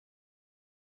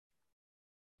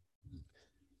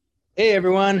Hey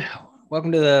everyone,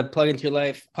 welcome to the Plug Into Your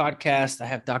Life podcast. I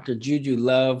have Dr. Juju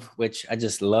Love, which I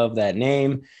just love that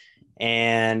name.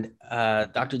 And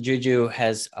Dr. Juju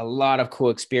has a lot of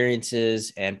cool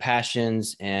experiences and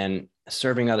passions and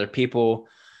serving other people.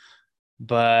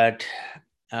 But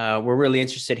we're really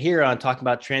interested here on talking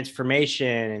about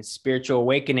transformation and spiritual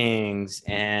awakenings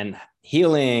and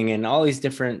healing and all these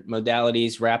different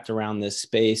modalities wrapped around this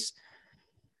space.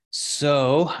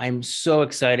 So I'm so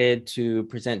excited to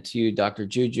present to you Dr.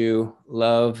 Juju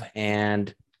Love.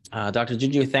 And Dr.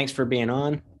 Juju, thanks for being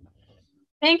on.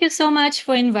 Thank you so much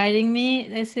for inviting me.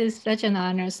 This is such an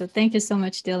honor. So thank you so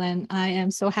much, Dylan. I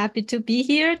am so happy to be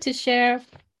here to share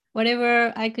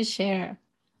whatever I could share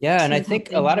Yeah, and I to help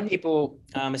think a lot of anybody. people,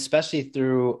 especially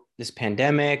through this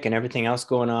pandemic and everything else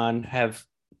going on, have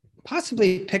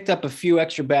possibly picked up a few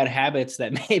extra bad habits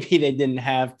that maybe they didn't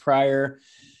have prior.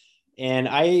 And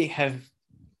I have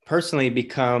personally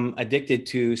become addicted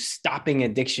to stopping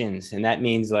addictions. And that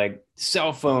means like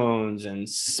cell phones and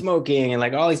smoking and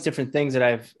like all these different things that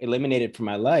I've eliminated from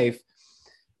my life.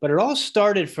 But it all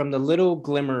started from the little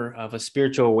glimmer of a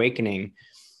spiritual awakening.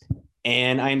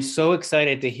 And I'm so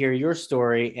excited to hear your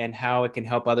story and how it can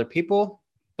help other people.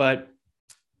 But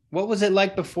what was it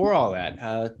like before all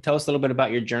that? Tell us a little bit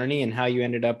about your journey and how you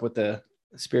ended up with the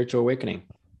spiritual awakening.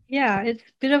 Yeah, it's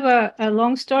a bit of a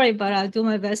long story, but I'll do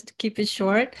my best to keep it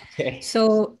short. Okay.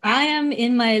 So I am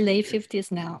in my late 50s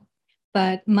now,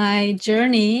 but my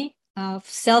journey of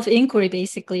self inquiry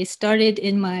basically started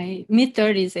in my mid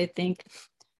 30s, I think.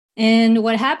 And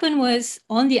what happened was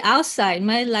on the outside,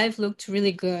 my life looked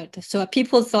really good. So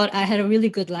people thought I had a really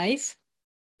good life,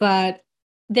 but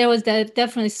there was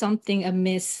definitely something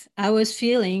amiss. I was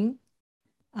feeling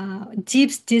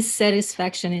deep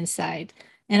dissatisfaction inside.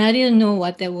 And I didn't know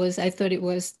what that was. I thought it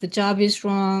was the job is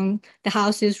wrong, the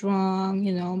house is wrong,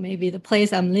 maybe the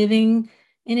place I'm living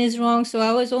in is wrong. So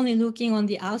I was only looking on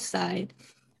the outside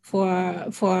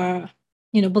for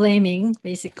blaming,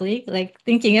 basically, like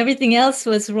thinking everything else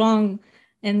was wrong.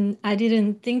 And I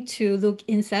didn't think to look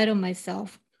inside of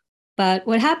myself. But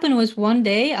what happened was one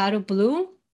day out of blue,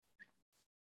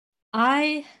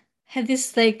 I had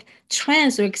this like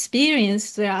trance or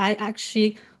experience where I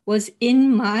actually was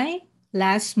in my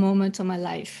last moment of my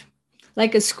life,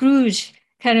 like a Scrooge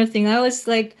kind of thing. I was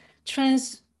like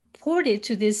transported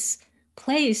to this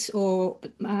place or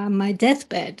my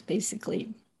deathbed,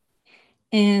 basically.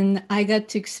 And I got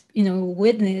to,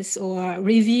 witness or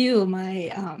review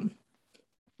my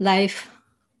life.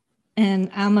 And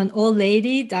I'm an old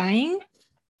lady dying,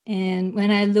 and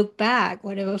when I look back,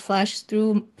 whatever flashed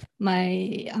through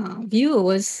my view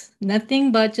was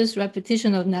nothing but just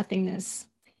repetition of nothingness,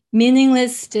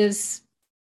 meaningless, just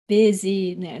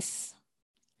busyness.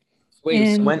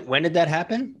 Wait, so And when did that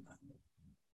happen?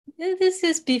 this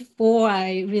is before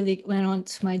I really went on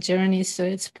to my journey. So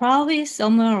it's probably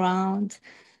somewhere around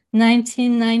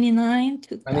 1999,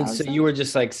 I mean, so you 2000. were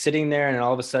just like sitting there and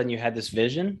all of a sudden you had this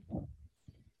vision?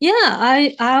 Yeah,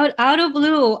 out of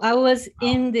blue, I was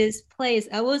in this place.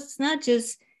 I was not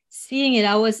just seeing it,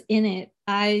 I was in it.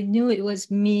 I knew it was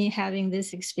me having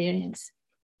this experience.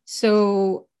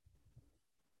 So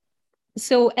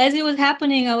so as it was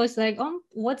happening, I was like,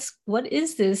 what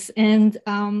is this? And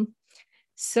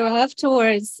so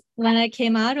afterwards, when I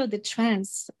came out of the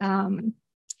trance, I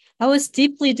was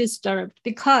deeply disturbed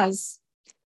because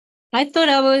I thought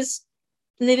I was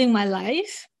living my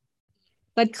life,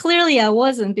 but clearly I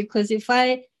wasn't, because if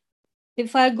I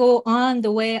go on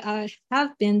the way I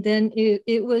have been, then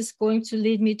it was going to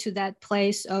lead me to that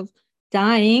place of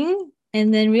dying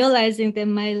and then realizing that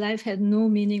my life had no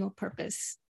meaning or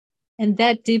purpose. And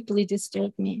that deeply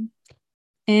disturbed me.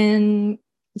 And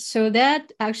so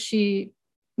that actually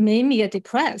made me get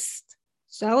depressed.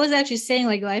 So I was actually saying,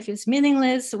 like, life is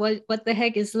meaningless. What the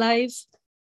heck is life?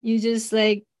 You just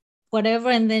like whatever,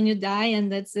 and then you die,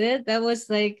 and that's it. That was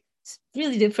like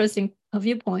really depressing a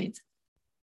viewpoint.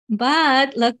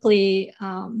 But luckily,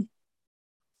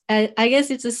 I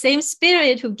guess it's the same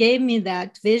spirit who gave me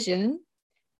that vision,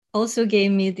 also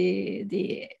gave me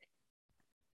the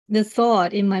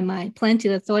thought in my mind,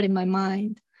 planted a thought in my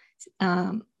mind,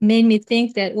 made me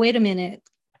think that, wait a minute,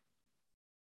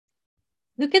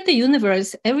 look at the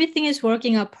universe. Everything is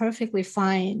working out perfectly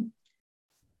fine.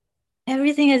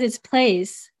 Everything has its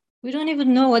place. We don't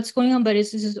even know what's going on, but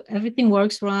it's just everything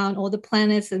works around all the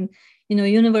planets and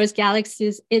universe,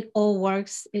 galaxies. It all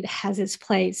works. It has its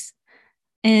place.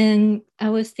 And I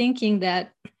was thinking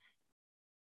that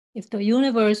if the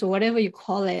universe or whatever you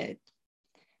call it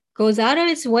goes out of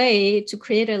its way to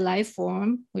create a life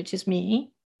form, which is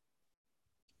me,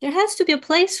 there has to be a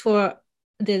place for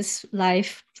this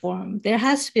life form. There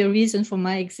has to be a reason for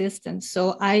my existence.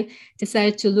 So I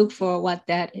decided to look for what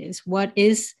that is. What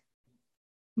is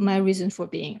my reason for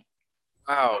being?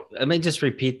 Wow. Let me just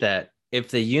repeat that. If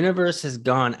the universe has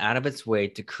gone out of its way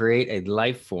to create a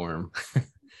life form,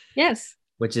 Yes.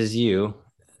 which is you,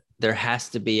 there has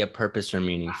to be a purpose or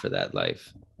meaning for that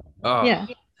life. Oh, Yeah.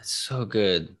 that's so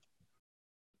good.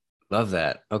 Love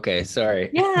that. Okay,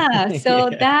 sorry. Yeah. So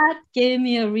Yeah. that gave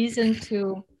me a reason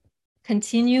to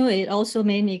continue. It also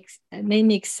made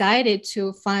me excited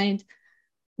to find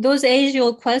those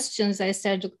age-old questions. I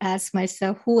started to ask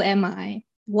myself, who am I?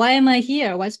 Why am I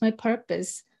here? What's my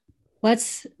purpose?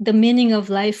 What's the meaning of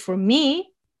life for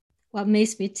me? What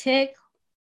makes me tick?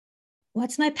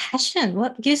 What's my passion?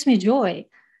 What gives me joy?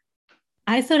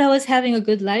 I thought I was having a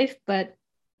good life, but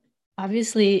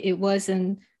obviously it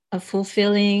wasn't a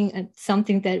fulfilling and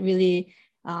something that really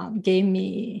gave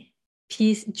me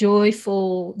peace,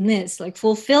 joyfulness, like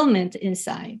fulfillment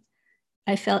inside.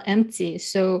 I felt empty.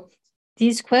 So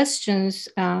these questions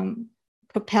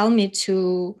propel me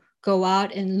to go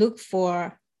out and look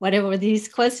for whatever these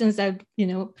questions I,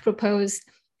 proposed.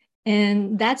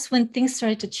 And that's when things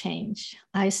started to change.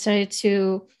 I started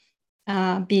to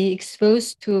be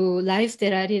exposed to life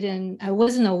that I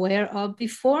wasn't aware of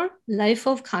before, life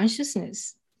of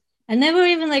consciousness. I never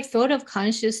even thought of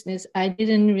consciousness. I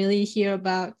didn't really hear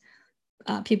about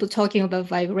people talking about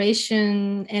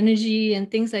vibration, energy, and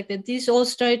things like that. These all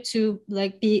started to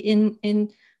be in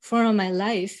front of my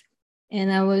life,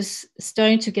 and I was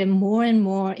starting to get more and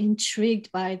more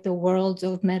intrigued by the world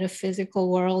of metaphysical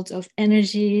world of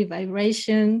energy,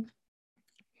 vibration,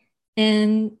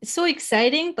 and it's so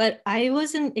exciting. But I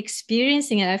wasn't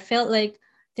experiencing it. I felt like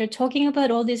they're talking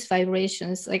about all these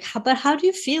vibrations, but how do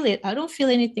you feel it? I don't feel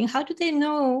anything. How do they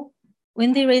know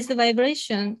when they raise the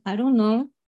vibration? I don't know.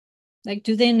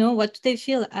 Do they know? What do they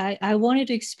feel? I wanted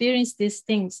to experience these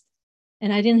things,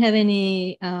 and I didn't have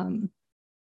any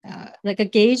a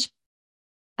gauge.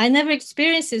 I never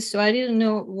experienced it, so I didn't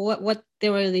know what they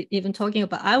were even talking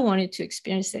about. I wanted to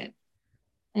experience it,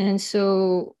 and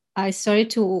so I started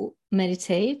to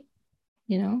meditate.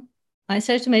 I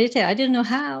started to meditate. I didn't know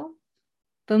how,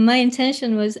 but my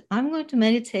intention was I'm going to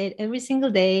meditate every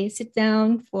single day, sit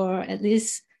down for at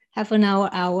least half an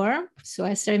hour. So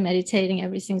I started meditating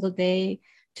every single day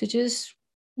to just,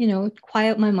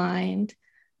 quiet my mind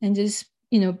and just,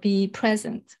 be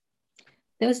present.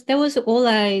 That was all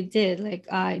I did.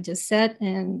 I just sat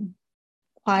and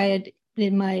quieted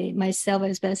myself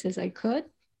as best as I could.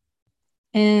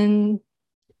 And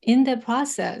in the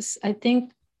process, I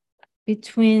think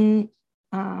between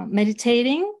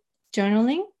meditating,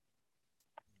 journaling,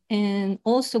 and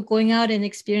also going out and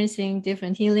experiencing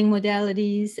different healing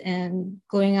modalities and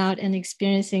going out and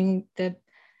experiencing the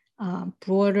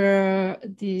broader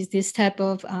this type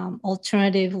of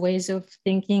alternative ways of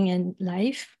thinking and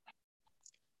life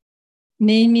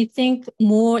made me think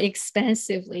more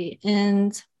expansively.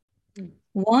 And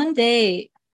one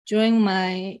day during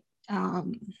my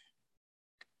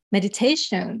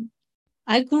meditation,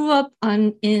 I grew up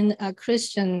in a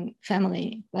Christian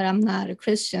family, but I'm not a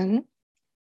Christian.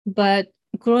 But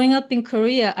growing up in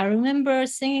Korea, I remember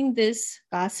singing this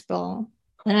gospel,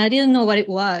 and I didn't know what it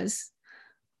was,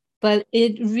 but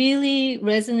it really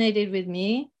resonated with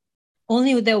me,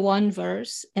 only with that one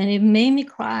verse, and it made me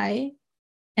cry.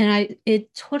 And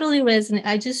it totally resonated.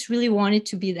 I just really wanted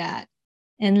to be that.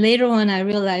 And later on, I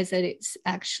realized that it's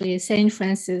actually Saint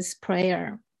Francis'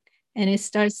 prayer, and it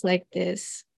starts like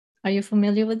this. Are you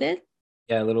familiar with it?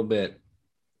 Yeah, a little bit.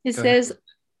 It Go ahead. says,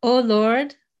 "Oh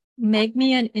Lord, make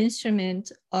me an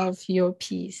instrument of your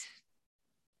peace."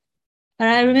 But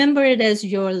I remember it as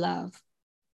your love.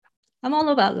 I'm all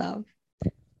about love.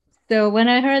 So when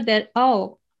I heard that,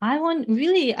 oh, I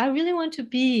really want to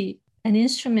be an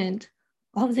instrument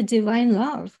of the divine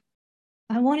love.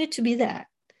 I wanted to be that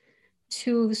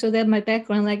too, so that my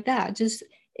background like that, just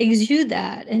exude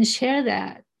that and share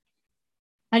that.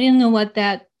 I didn't know what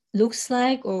that looks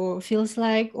like or feels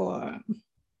like,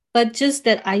 but just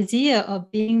that idea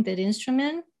of being that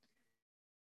instrument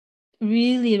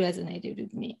really resonated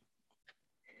with me.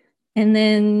 And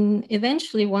then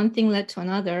eventually one thing led to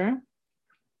another.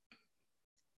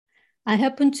 I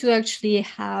happen to actually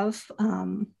have,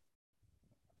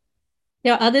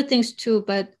 there are other things too,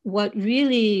 but what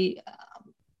really,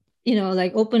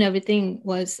 opened everything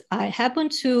was I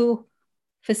happened to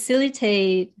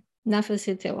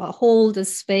hold a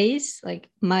space, like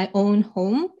my own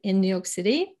home in New York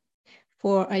City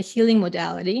for a healing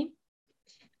modality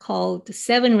called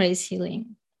Seven Rays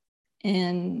Healing.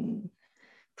 And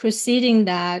preceding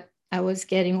that, I was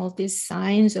getting all these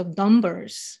signs of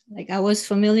numbers. I was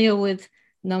familiar with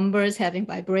numbers having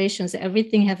vibrations,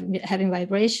 everything having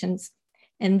vibrations.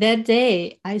 And that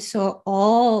day, I saw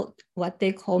all what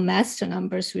they call master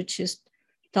numbers, which is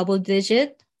double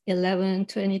digit, 11,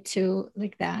 22,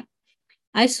 like that.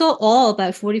 I saw all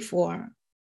by 44.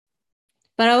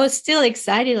 But I was still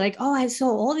excited, like, oh, I saw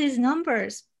all these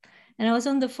numbers. And I was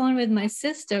on the phone with my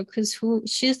sister because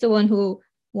she's the one who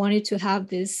wanted to have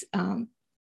this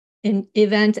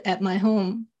event at my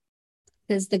home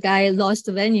because the guy lost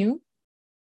the venue.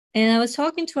 And I was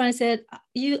talking to her and I said,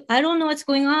 I don't know what's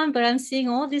going on, but I'm seeing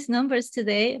all these numbers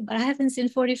today, but I haven't seen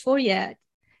 44 yet.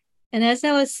 And as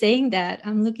I was saying that,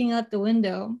 I'm looking out the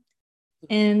window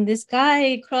and this guy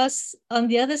across on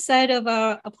the other side of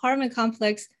our apartment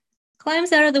complex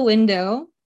climbs out of the window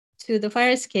to the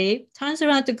fire escape, turns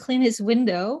around to clean his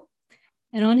window,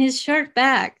 and on his shirt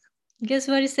back, guess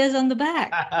what it says on the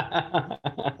back?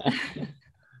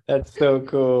 That's so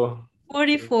cool.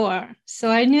 44. So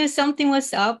I knew something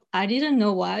was up. I didn't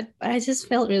know what, but I just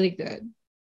felt really good.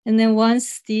 And then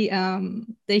once the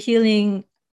healing,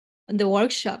 the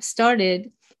workshop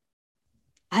started,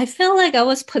 I felt like I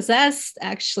was possessed,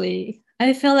 actually.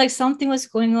 I felt like something was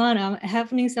going on,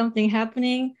 something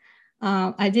happening.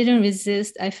 I didn't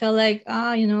resist. I felt like,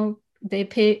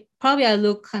 probably I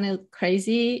look kind of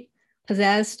crazy,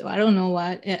 possessed, or I don't know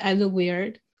what. I look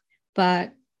weird,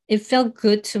 but it felt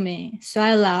good to me. So I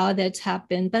allowed that to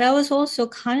happen. But I was also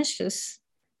conscious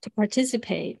to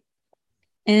participate.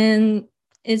 And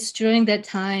it's during that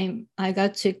time I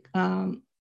got to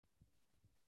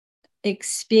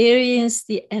experience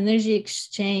the energy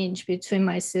exchange between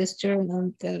my sister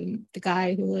and the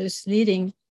guy who was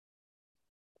leading.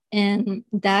 And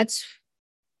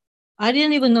I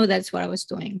didn't even know that's what I was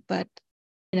doing, but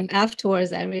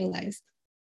afterwards I realized.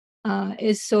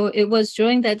 It was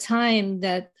during that time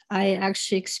that I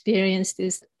actually experienced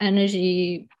this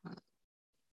energy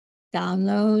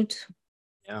download.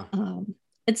 Yeah.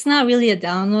 It's not really a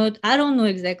download. I don't know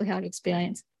exactly how to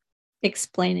explain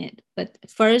it. But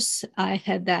first I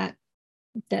had that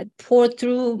poured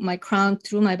through my crown,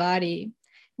 through my body.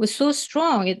 It was so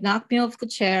strong. It knocked me off the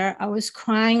chair. I was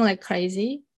crying like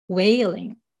crazy,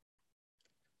 wailing.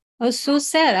 I was so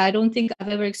sad. I don't think I've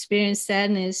ever experienced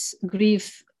sadness,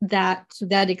 grief to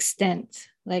that extent.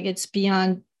 Like it's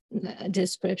beyond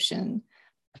description.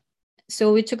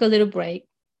 So we took a little break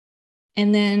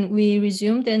and then we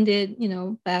resumed and did,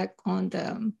 back on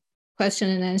the question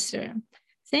and answer.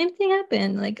 Same thing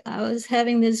happened. Like I was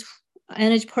having this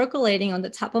energy percolating on the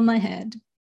top of my head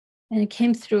and it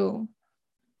came through.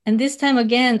 And this time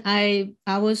again, I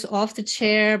was off the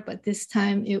chair, but this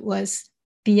time it was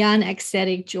beyond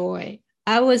ecstatic joy.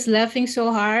 I was laughing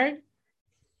so hard.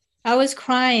 I was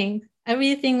crying.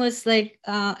 Everything was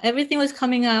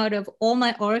coming out of all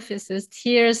my orifices,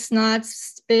 tears, snot,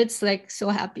 spits, like so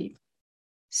happy.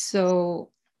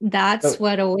 So that's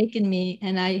what awakened me.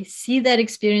 And I see that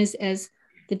experience as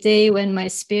the day when my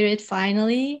spirit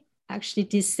finally actually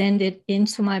descended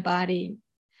into my body.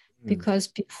 Because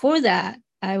before that,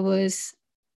 I was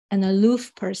an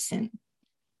aloof person.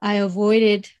 I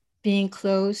avoided being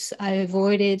close. I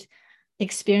avoided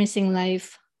experiencing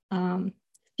life,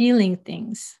 feeling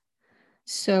things.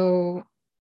 So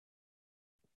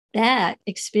that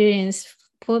experience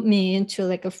put me into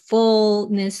like a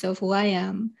fullness of who I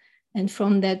am. And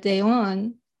from that day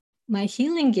on, my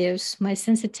healing gifts, my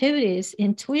sensitivities,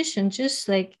 intuition just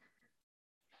like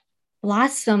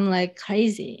blossom like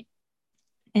crazy.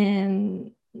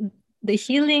 And the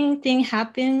healing thing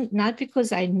happened not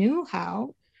because I knew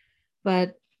how,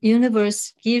 but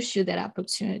universe gives you that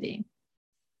opportunity.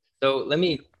 So let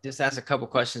me just ask a couple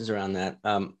questions around that.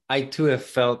 I too have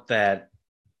felt that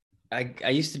I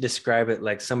used to describe it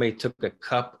like somebody took a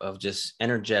cup of just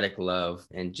energetic love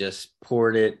and just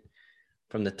poured it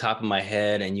from the top of my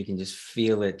head, and you can just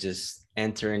feel it just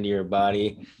enter into your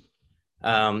body.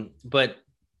 But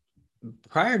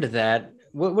prior to that,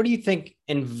 what do you think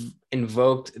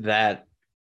invoked that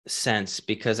sense?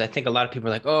 Because I think a lot of people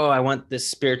are like, oh, I want this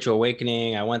spiritual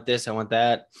awakening. I want this, I want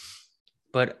that.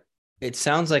 But it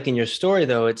sounds like in your story,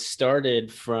 though, it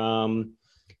started from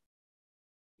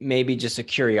maybe just a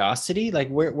curiosity. Like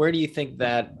where do you think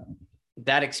that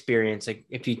experience, like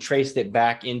if you traced it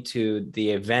back into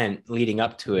the event leading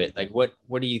up to it, like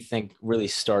what do you think really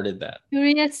started that?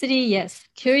 Curiosity, yes.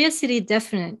 Curiosity,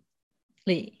 definitely.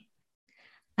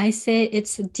 I say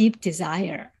it's a deep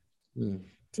desire.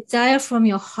 Desire from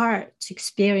your heart to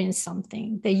experience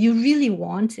something that you really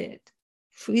wanted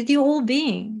with your whole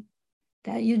being,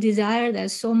 that you desire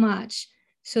that so much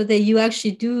so that you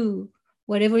actually do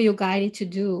whatever you're guided to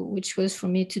do, which was for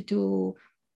me to do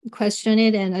question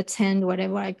it and attend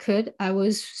whatever I could. I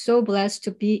was so blessed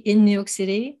to be in New York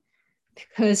City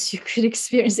because you could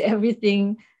experience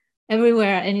everything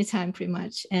everywhere, anytime, pretty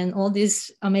much. And all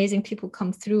these amazing people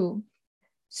come through.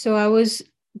 So I was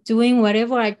doing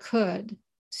whatever I could.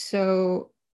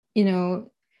 So, you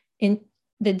know, in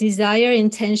the desire,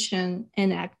 intention,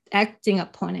 and acting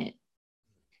upon it,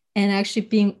 and actually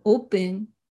being open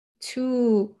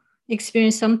to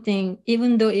experience something,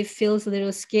 even though it feels a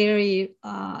little scary,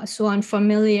 so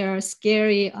unfamiliar,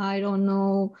 scary, I don't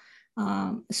know.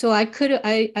 So I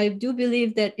do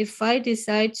believe that if I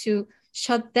decide to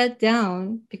shut that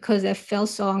down because I felt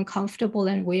so uncomfortable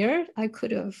and weird, I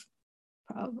could have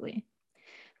probably.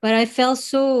 But I felt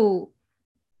so,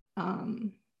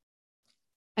 um,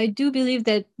 I do believe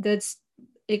that that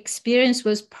experience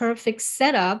was perfect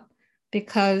setup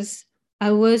because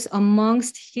I was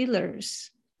amongst healers.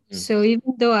 Mm. So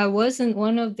even though I wasn't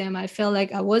one of them, I felt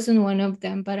like I wasn't one of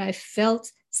them, but I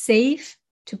felt safe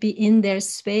to be in their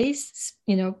space,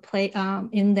 play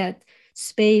in that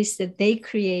space that they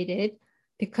created,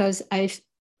 because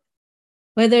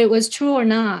whether it was true or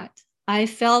not, I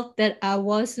felt that I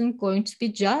wasn't going to be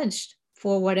judged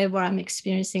for whatever I'm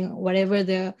experiencing, whatever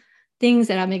the things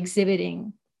that I'm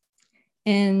exhibiting.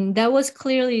 And that was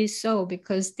clearly so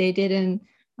because they didn't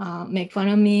make fun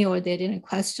of me, or they didn't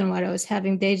question what I was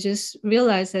having. They just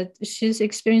realized that she's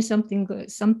experienced something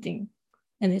good, something,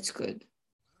 and it's good.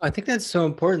 I think that's so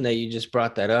important that you just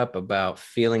brought that up about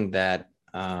feeling that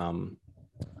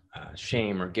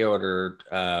shame or guilt or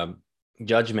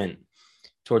judgment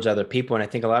towards other people. And I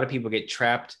think a lot of people get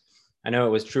trapped. I know it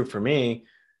was true for me.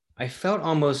 I felt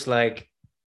almost like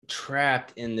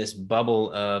trapped in this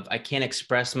bubble of I can't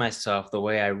express myself the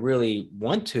way I really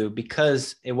want to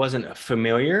because it wasn't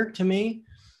familiar to me.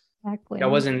 I Exactly.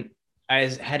 wasn't, I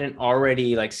hadn't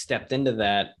already like stepped into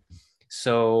that.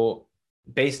 So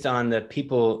based on the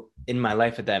people in my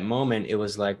life at that moment, it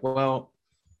was like, well,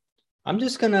 I'm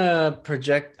just gonna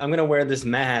project, I'm gonna wear this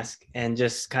mask and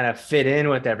just kind of fit in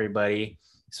with everybody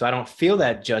so I don't feel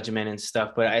that judgment and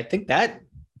stuff. But I think that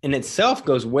in itself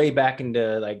goes way back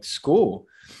into like school.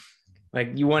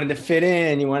 Like you wanted to fit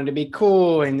in, you wanted to be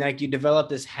cool, and like you develop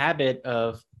this habit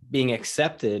of being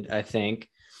accepted, I think.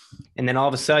 And then all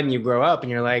of a sudden you grow up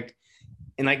and you're like,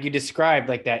 and like you described,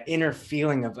 like that inner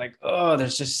feeling of like, oh,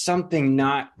 there's just something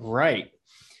not right.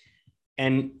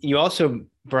 And you also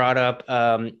brought up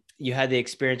you had the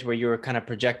experience where you were kind of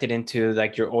projected into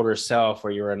like your older self,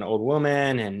 where you were an old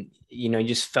woman, and you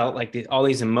just felt like all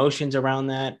these emotions around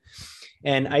that.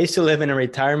 And I used to live in a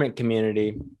retirement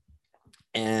community,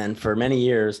 and for many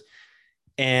years,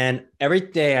 and every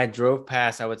day I drove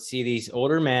past, I would see these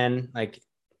older men, like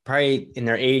probably in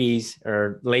their 80s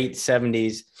or late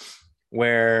 70s,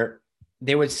 where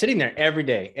they were sitting there every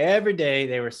day. Every day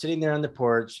they were sitting there on the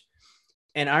porch.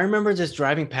 And I remember just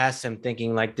driving past them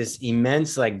thinking like this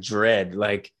immense like dread.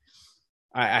 Like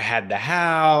I had the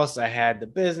house, I had the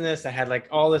business, I had like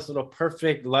all this little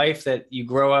perfect life that you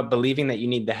grow up believing that you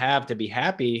need to have to be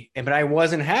happy. But I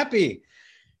wasn't happy.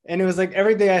 And it was like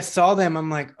every day I saw them, I'm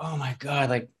like, oh my God,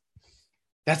 like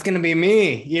that's going to be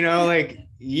me, like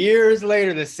years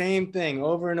later, the same thing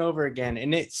over and over again.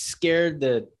 And it scared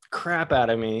the crap out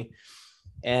of me.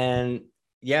 And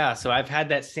yeah, so I've had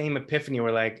that same epiphany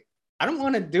where like, I don't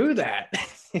want to do that.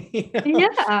 you know?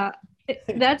 Yeah,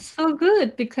 that's so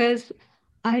good because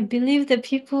I believe that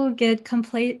people get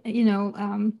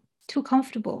too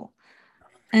comfortable,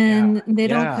 Yeah. and they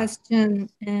don't Yeah. question,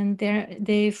 and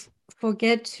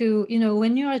forget to,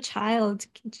 when you're a child,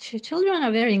 children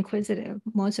are very inquisitive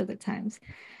most of the times,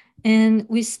 and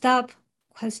we stop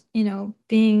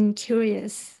being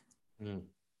curious. Mm.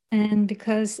 And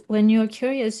because when you're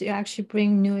curious, you actually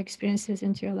bring new experiences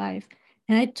into your life.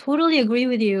 And I totally agree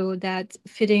with you that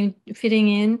fitting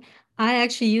in. I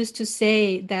actually used to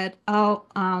say that, oh,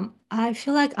 I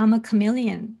feel like I'm a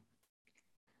chameleon.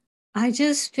 I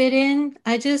just fit in.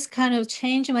 I just kind of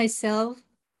change myself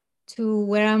to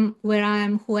who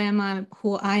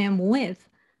I am with.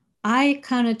 I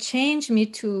kind of change me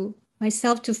to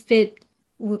myself to fit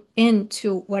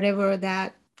into whatever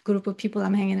that group of people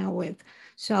I'm hanging out with.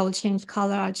 So I will change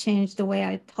color, I'll change the way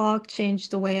I talk, change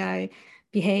the way I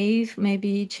behave,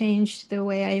 maybe change the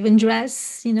way I even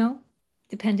dress,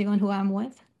 depending on who I'm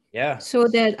with, Yeah. so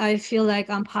that I feel like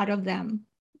I'm part of them.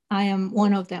 I am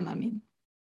one of them, I mean.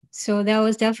 So that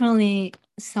was definitely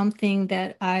something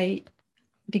that I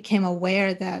became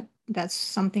aware that that's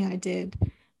something I did.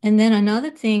 And then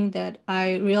another thing that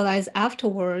I realized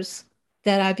afterwards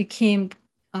that I became,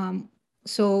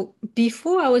 so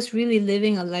before I was really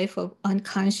living a life of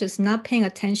unconscious, not paying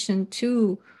attention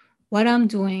to what I'm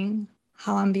doing,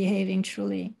 how I'm behaving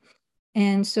truly.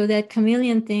 And so that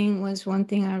chameleon thing was one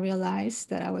thing I realized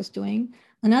that I was doing.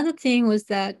 Another thing was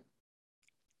that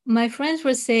my friends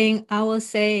were saying, I will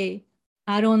say,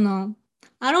 I don't know.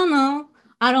 I don't know.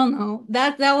 I don't know.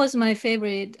 That was my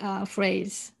favorite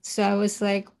phrase. So I was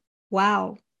like,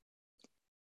 wow.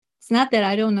 It's not that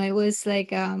I don't know. It was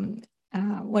like,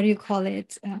 what do you call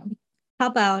it?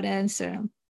 Cop out answer.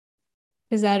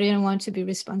 Because I didn't want to be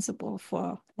responsible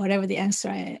for whatever the answer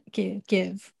I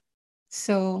give.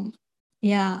 So,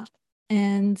 yeah.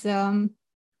 And so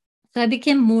I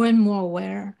became more and more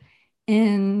aware.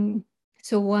 And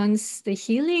so once the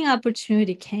healing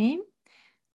opportunity came,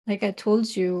 like I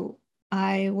told you,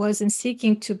 I wasn't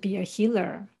seeking to be a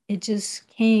healer. It just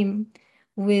came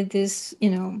with this,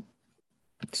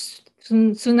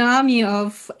 tsunami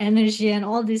of energy and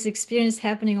all this experience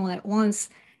happening all at once.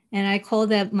 And I call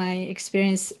that my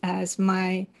experience as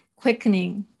my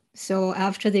quickening. So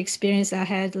after the experience, I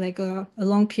had like a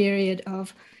long period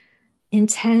of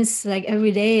intense, like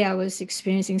every day I was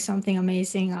experiencing something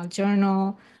amazing. I'll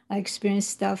journal, I experienced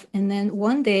stuff. And then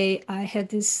one day I had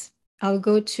this, I'll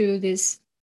go to this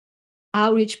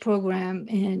outreach program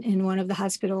in one of the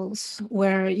hospitals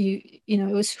where it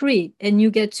was free and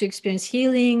you get to experience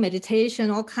healing,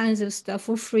 meditation, all kinds of stuff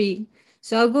for free.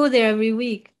 So I'll go there every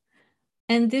week.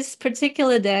 And this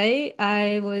particular day,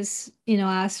 I was,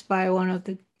 asked by one of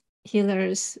the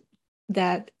healers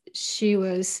that she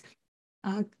was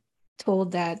uh,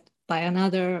 told that by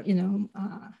another,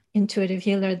 intuitive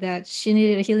healer that she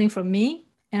needed a healing from me.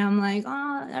 And I'm like,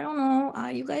 oh, I don't know.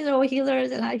 You guys are all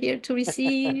healers and I'm here to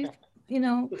receive, you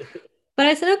know. But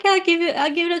I said, okay,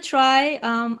 I'll give it a try.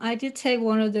 I did take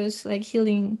one of those like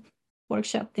healing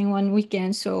workshop thing one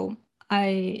weekend. So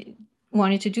I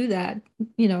wanted to do that,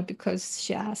 because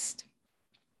she asked.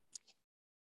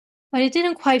 But it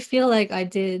didn't quite feel like I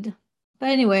did. But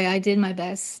anyway, I did my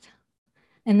best.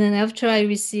 And then after I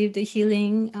received the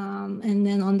healing, and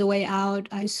then on the way out,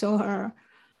 I saw her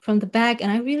from the back,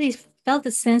 and I really felt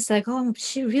the sense like, oh,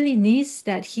 she really needs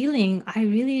that healing. I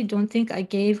really don't think I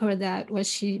gave her that what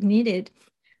she needed.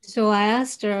 So I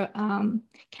asked her,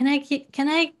 can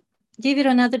I give it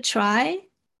another try?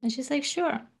 And she's like,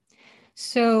 sure.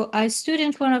 So I stood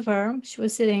in front of her. She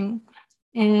was sitting,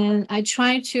 and I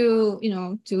tried to,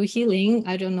 do healing.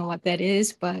 I don't know what that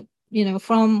is, but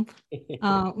from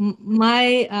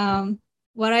my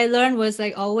what I learned was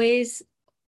like always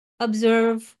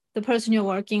observe the person you're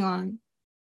working on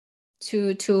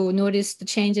to notice the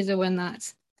changes or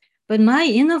whatnot. But my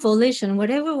inner volition,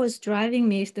 whatever was driving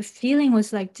me, the feeling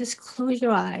was like just close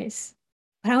your eyes.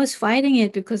 But I was fighting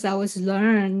it because I was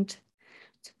learned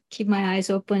to keep my eyes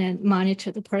open and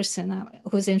monitor the person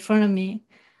who's in front of me.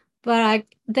 But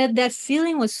that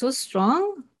feeling was so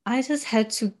strong, I just had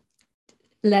to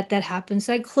let that happen.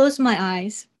 So I closed my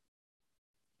eyes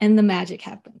and the magic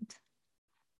happened.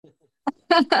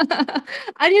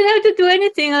 I didn't have to do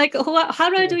anything. Like, how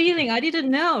do I do healing? I didn't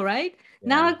know, right?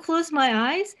 Now I Yeah. closed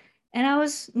my eyes and I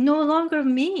was no longer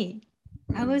me.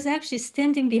 I was actually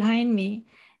standing behind me,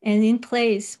 and in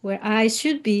place where I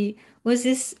should be was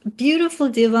this beautiful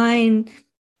divine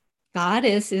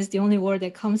goddess, is the only word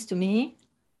that comes to me.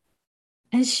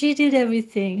 And she did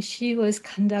everything. She was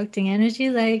conducting energy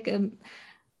like a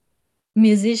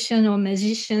musician or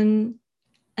magician,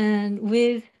 and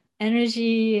with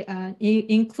energy,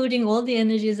 including all the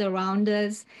energies around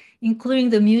us, including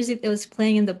the music that was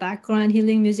playing in the background,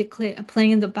 healing music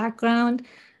playing in the background.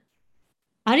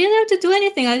 I didn't have to do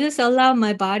anything. I just allowed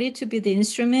my body to be the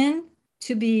instrument,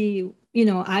 to be,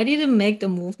 I didn't make the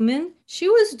movement. She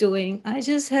was doing. I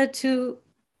just had to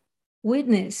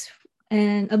witness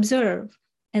and observe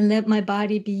and let my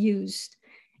body be used.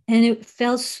 And it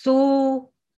felt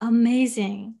so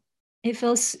amazing. It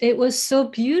was so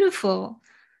beautiful.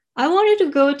 I wanted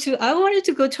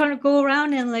to go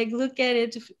around and like look at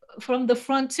it from the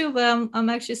front too, but I'm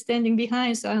actually standing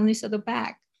behind, so I only saw the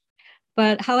back.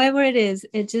 But however it is,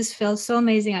 it just felt so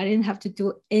amazing. I didn't have to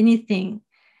do anything.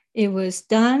 It was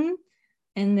done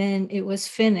and then it was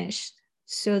finished.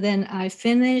 So then I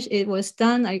finished, it was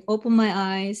done. I opened my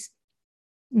eyes.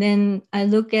 Then I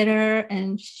look at her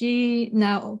and she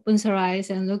now opens her eyes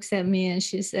and looks at me and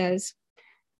she says,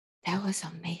 that was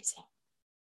amazing.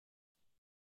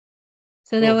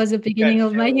 So that Oh, was the I got beginning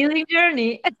of my chills. healing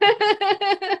journey.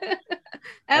 I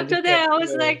After just got that, I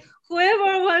was chills. like,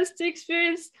 whoever wants to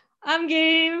experience, I'm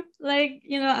game. Like,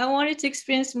 I wanted to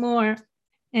experience more.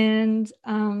 And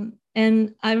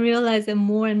I realized that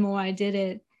more and more I did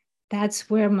it, that's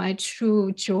where my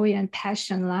true joy and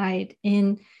passion lied,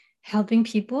 in helping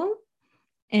people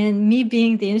and me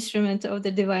being the instrument of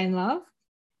the divine love.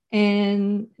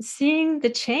 and seeing the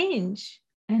change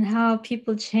and how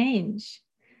people change.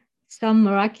 Some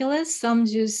miraculous, some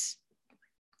just,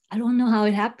 I don't know how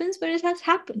it happens, but it just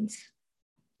happens.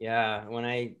 Yeah, when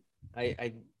I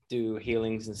do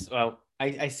healings and well,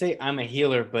 I say I'm a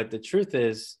healer, but the truth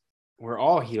is we're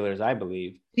all healers, I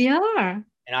believe. We are.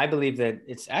 And I believe that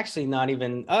it's actually not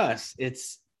even us.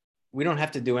 It's we don't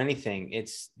have to do anything.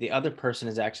 It's the other person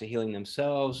is actually healing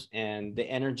themselves, and the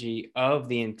energy of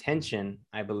the intention,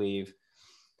 I believe,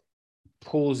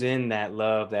 pulls in that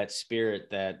love, that spirit,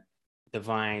 that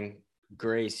divine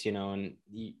grace, and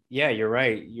yeah, you're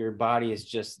right. Your body is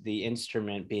just the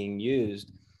instrument being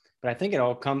used. But I think it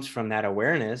all comes from that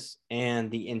awareness and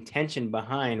the intention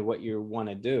behind what you want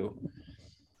to do.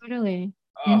 Totally.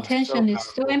 Oh, so Intention is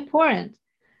so powerful. important.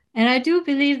 And I do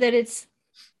believe that it's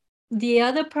the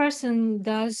other person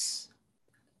does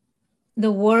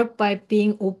the work by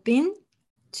being open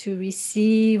to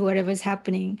receive whatever's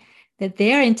happening, that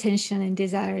their intention and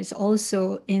desire is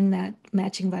also in that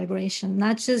matching vibration,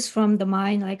 not just from the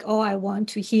mind, like, oh, I want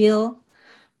to heal,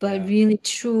 but Yeah. really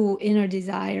true inner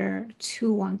desire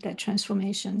to want that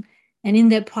transformation. And in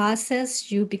that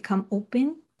process, you become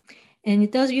open. And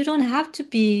you don't have to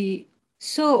be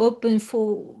so open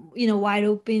for, wide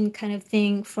open kind of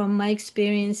thing. From my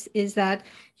experience, is that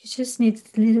you just need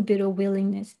a little bit of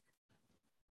willingness,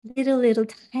 little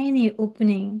tiny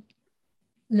opening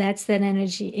lets that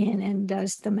energy in and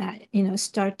does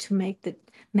start to make the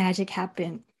magic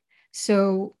happen.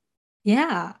 So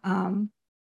yeah, I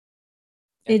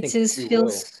it think just free will.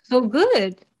 feels so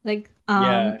good. Like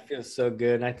Yeah, it feels so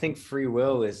good. And I think free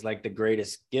will is like the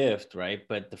greatest gift, right?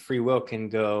 But the free will can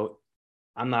go,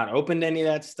 I'm not open to any of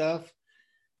that stuff.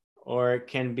 Or it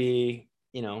can be,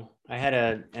 I had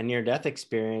a near death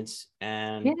experience.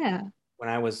 And yeah, when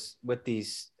I was with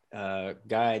these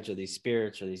guides or these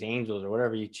spirits or these angels or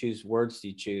whatever you choose, words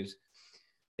you choose,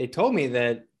 they told me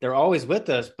that they're always with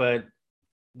us. But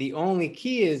the only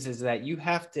key is that you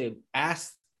have to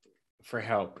ask for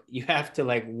help. You have to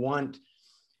like want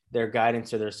their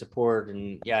guidance or their support.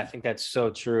 And yeah, I think that's so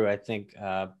true. I think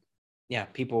yeah,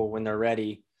 people when they're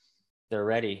ready,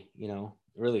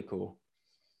 really cool.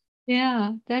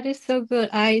 yeah, that is so good.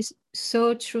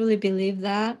 So truly believe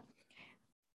that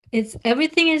it's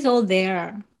everything is all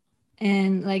there.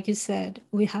 And like you said,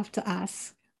 we have to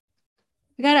ask.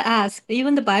 We gotta ask.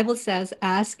 Even the Bible says,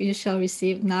 ask, you shall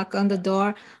receive, knock on the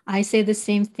door. I say the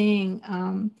same thing.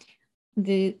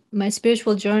 The my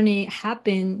spiritual journey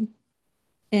happened,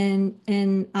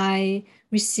 and I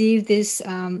received these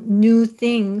new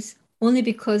things only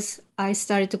because I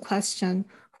started to question,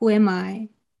 who am I?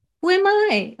 Who am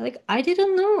I? Like, I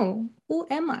didn't know. Who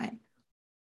am I?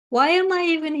 Why am I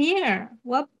even here?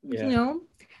 What, Yeah.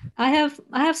 I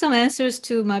have some answers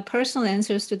to my personal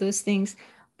answers to those things,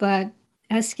 but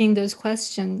asking those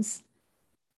questions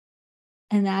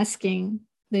and asking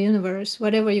the universe,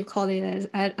 whatever you call it as,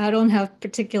 I don't have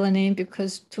particular name,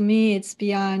 because to me it's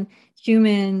beyond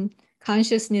human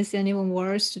consciousness, and even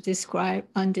worse to describe,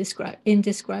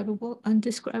 indescribable,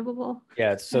 undescribable.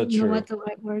 Yeah, it's I so don't know true. what the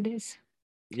right word is.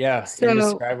 Yeah, So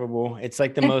indescribable. It's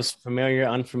like the most familiar,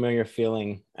 unfamiliar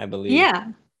feeling, I believe.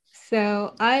 yeah.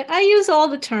 So I use all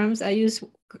the terms. I use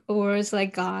words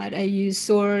like God. I use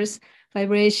source,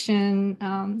 vibration,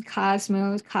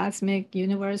 cosmos, cosmic,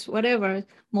 universe, whatever,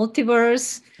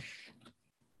 multiverse,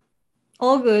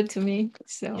 all good to me.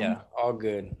 So Yeah, all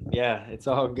good. Yeah, it's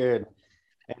all good.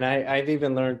 And I've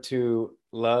even learned to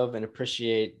love and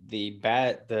appreciate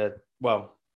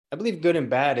well, I believe good and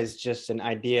bad is just an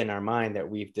idea in our mind that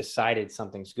we've decided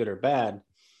something's good or bad.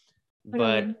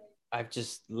 But totally. I've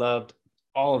just loved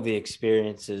all of the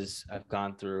experiences I've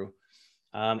gone through.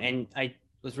 And I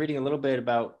was reading a little bit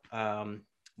about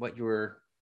what your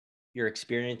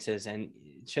experiences, and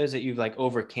it shows that you've like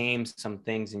overcame some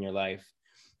things in your life.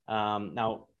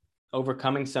 Now,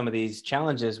 overcoming some of these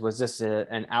challenges, was this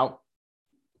an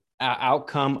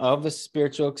outcome of the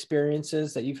spiritual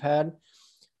experiences that you've had?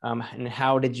 And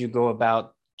how did you go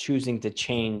about choosing to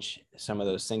change some of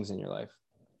those things in your life?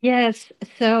 Yes.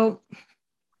 So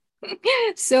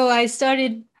I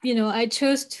started, I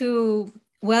chose to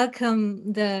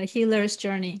welcome the healer's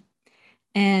journey.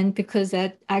 And because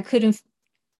that I couldn't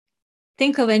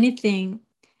think of anything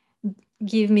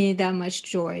give me that much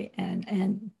joy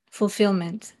and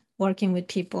fulfillment working with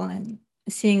people and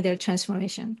seeing their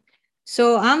transformation.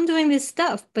 So I'm doing this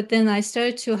stuff, but then I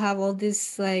started to have all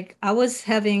this, like, I was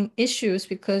having issues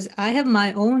because I have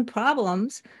my own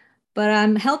problems, but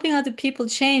I'm helping other people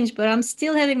change, but I'm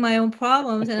still having my own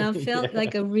problems, and I felt Yeah.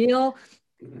 like a real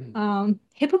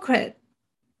hypocrite.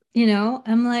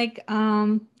 I'm like,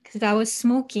 because I was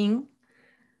smoking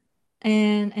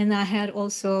and I had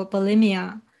also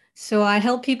bulimia. So I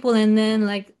help people, and then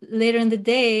like later in the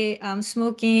day, I'm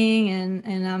smoking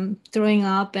and I'm throwing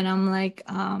up, and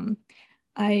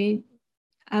I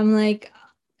I'm like,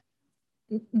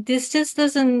 this just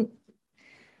doesn't.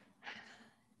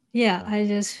 Yeah, I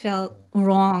just felt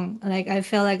wrong. Like I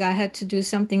felt like I had to do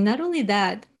something. Not only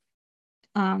that,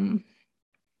 um,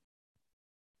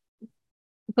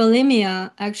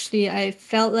 bulimia, actually, I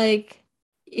felt like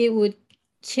it would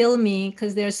kill me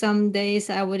because there are some days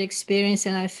I would experience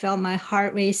and I felt my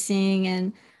heart racing,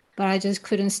 and but I just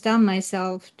couldn't stop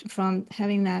myself from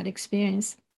having that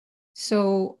experience.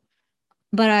 So,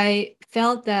 but I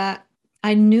felt that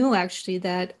I knew actually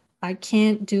that I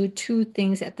can't do two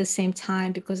things at the same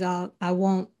time because I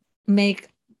won't make.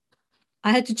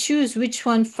 I had to choose which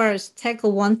one first,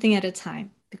 tackle one thing at a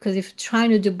time. Because if trying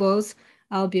to do both,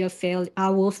 I'll be a fail. I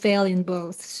will fail in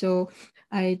both. So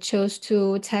I chose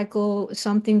to tackle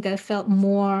something that felt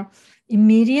more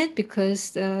immediate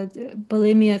because the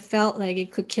bulimia felt like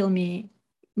it could kill me,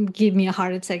 give me a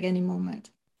heart attack any moment.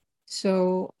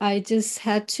 So I just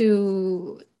had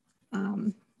to,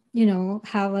 um,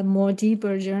 have a more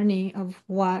deeper journey of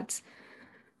what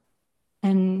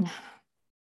and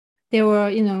there were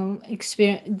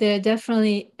experience there are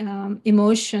definitely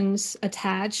emotions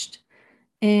attached,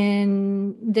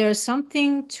 and there's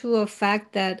something to a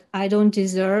fact that I don't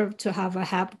deserve to have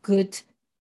a good,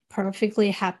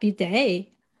 perfectly happy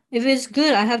day. If it's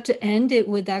good, I have to end it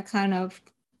with that kind of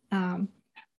um,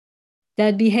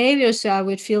 that behavior, so I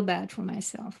would feel bad for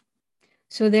myself.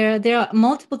 So there are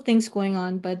multiple things going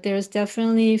on, but there's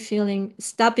definitely feeling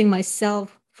stopping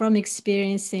myself from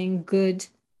experiencing good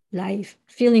life,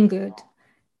 feeling good,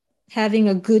 having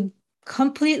a good,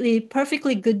 completely,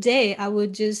 perfectly good day. I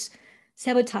would just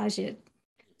sabotage it.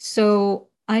 So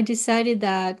I decided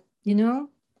that,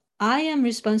 I am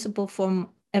responsible for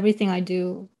everything I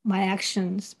do, my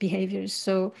actions, behaviors.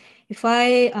 So if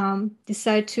I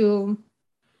decide to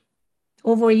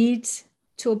overeat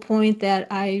to a point that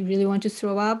I really want to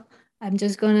throw up, I'm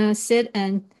just gonna sit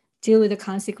and deal with the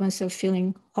consequence of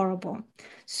feeling horrible.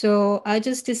 So I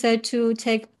just decided to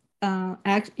take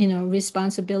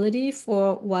responsibility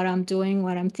for what I'm doing,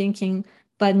 what I'm thinking,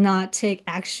 but not take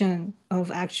action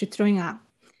of actually throwing up.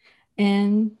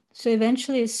 And so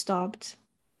eventually it stopped.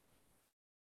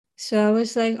 So I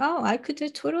was like, oh, I could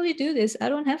totally do this. I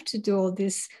don't have to do all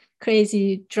this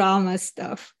crazy drama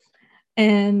stuff.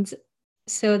 And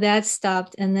so that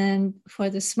stopped. And then for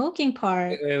the smoking Wait,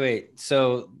 part, wait, wait.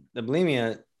 So the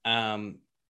bulimia,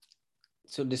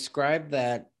 so describe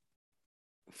that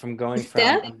from going from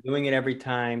step, I'm doing it every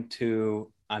time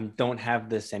to I don't have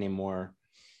this anymore.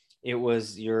 It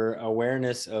was your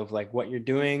awareness of like what you're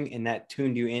doing, and that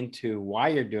tuned you into why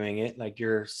you're doing it. Like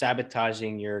you're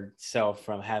sabotaging yourself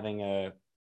from having a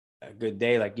good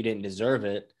day, like you didn't deserve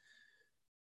it.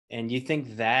 And you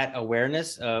think that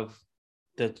awareness of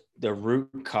the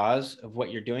root cause of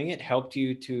what you're doing it helped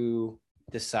you to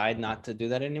decide not to do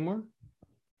that anymore?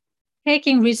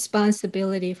 taking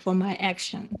responsibility for my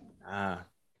action, Ah,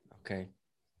 okay.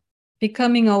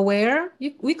 becoming aware.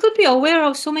 We could be aware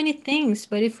of so many things,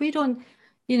 but if we don't,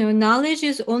 knowledge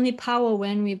is only power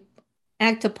when we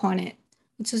act upon it.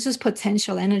 It's just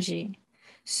potential energy.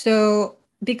 So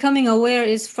becoming aware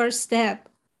is first step,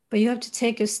 but you have to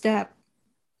take a step.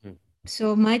 Hmm.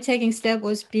 So my taking step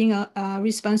was being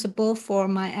responsible for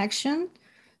my action.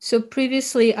 So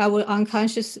previously I would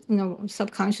unconscious,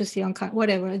 subconsciously,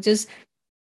 whatever. Just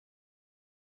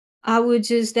I would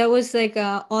just that was like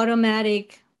a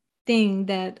automatic thing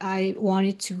that I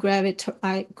wanted to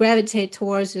I gravitate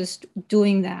towards just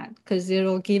doing that because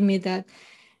it'll give me that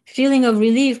feeling of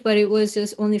relief. But it was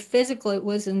just only physical. It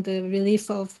wasn't the relief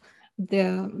of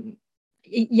the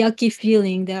yucky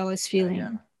feeling that I was Yeah.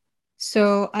 feeling.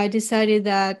 So I decided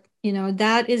that,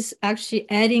 that is actually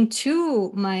adding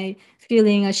to my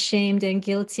feeling ashamed and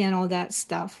guilty and all that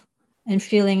stuff and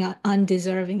feeling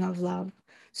undeserving of love.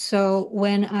 So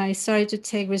when I started to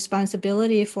take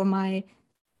responsibility for my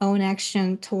own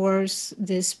action towards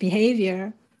this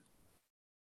behavior,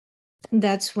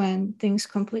 that's when things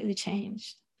completely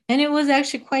changed. And it was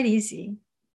actually quite easy.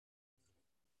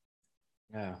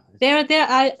 Yeah.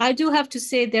 I do have to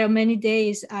say there are many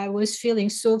days I was feeling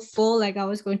so full, like I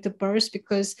was going to burst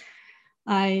because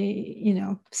I,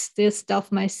 still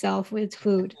stuff myself with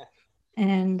food.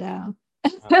 And I'm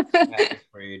so happy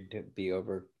for you to be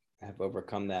over have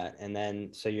overcome that. And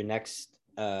then so your next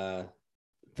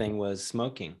thing was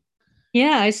smoking.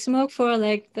 yeah, I smoked for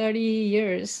like 30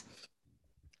 years,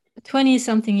 20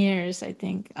 something years, I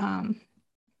think.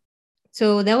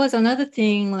 So that was another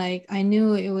thing. Like I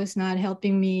knew it was not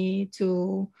helping me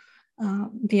to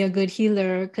be a good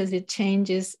healer because it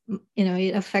changes,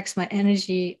 it affects my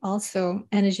energy also,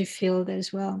 energy field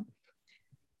as well.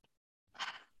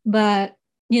 But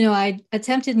I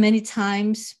attempted many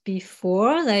times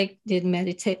before, like did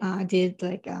meditate, did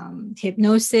like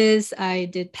hypnosis, I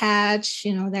did patch,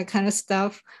 that kind of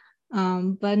stuff,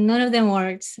 but none of them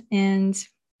worked. And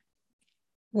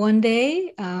one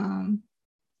day,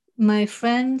 my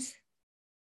friend,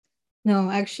 no,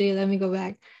 actually, let me go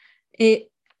back.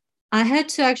 I had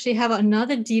to actually have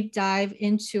another deep dive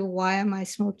into why am I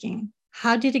smoking?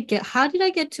 How did I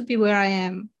get to be where I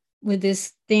am with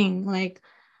this thing? Like,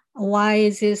 why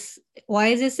is this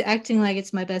acting like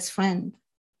it's my best friend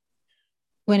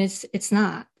when it's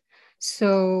not?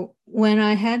 So when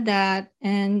I had that,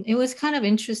 and it was kind of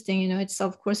interesting, it's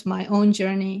of course my own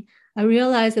journey. I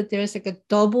realized that there's like a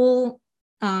double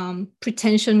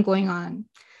pretension going on.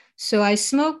 So I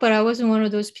smoke, but I wasn't one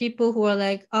of those people who are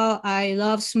like, oh, I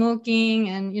love smoking.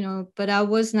 And, but I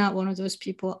was not one of those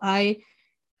people. I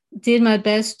did my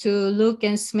best to look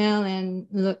and smell and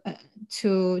look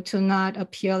to not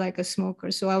appear like a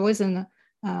smoker. So I wasn't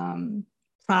a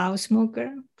proud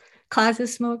smoker, closet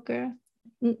smoker.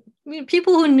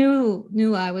 People who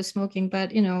knew I was smoking,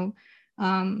 but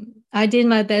I did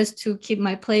my best to keep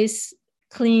my place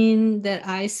clean, that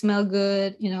I smell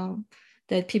good,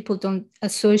 that people don't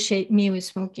associate me with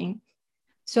smoking.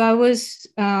 So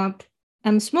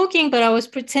I'm smoking, but I was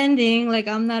pretending like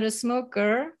I'm not a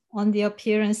smoker on the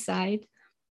appearance side.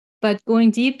 But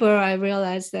going deeper, I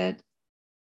realized that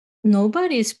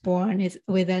nobody is born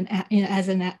with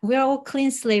we're all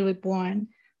clean slate, we're born.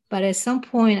 But at some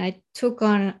point, I took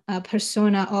on a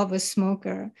persona of a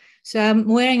smoker. So I'm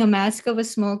wearing a mask of a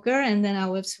smoker, and then I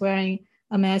was wearing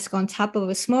a mask on top of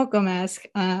a smoker mask,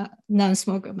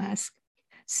 non-smoker mask.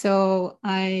 So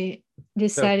I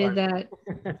decided that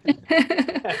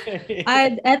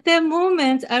at that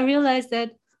moment, I realized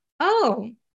that,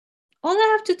 oh, all I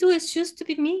have to do is choose to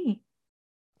be me.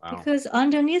 Wow. Because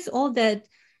underneath all that,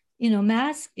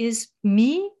 mask is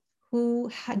me who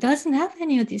doesn't have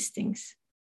any of these things.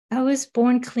 I was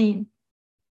born clean.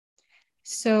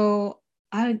 So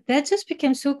that just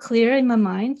became so clear in my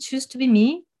mind. Choose to be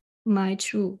me, my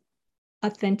true,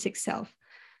 authentic self.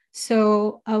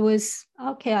 So I was,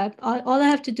 okay, all I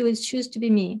have to do is choose to be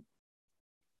me.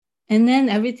 And then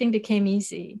everything became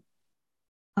easy.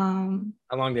 How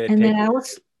long did it take you to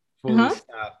fully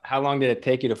stop? How long did it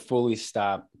take you to fully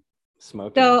stop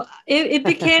smoking? So it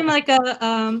became like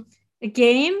a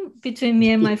game between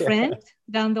me and my friend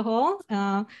down the hall,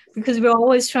 because we're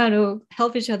always trying to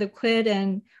help each other quit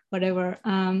and whatever.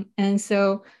 And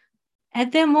so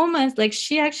at that moment, like,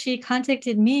 she actually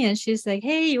contacted me and she's like,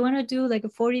 hey, you want to do like a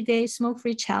 40-day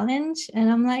smoke-free challenge? And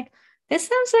I'm like, that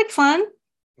sounds like fun.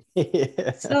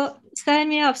 Yeah. So sign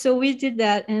me up. So we did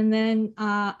that. And then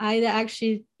I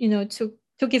actually,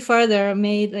 took it further,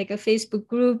 made like a Facebook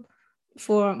group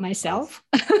for myself.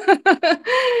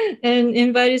 And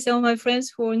invited some of my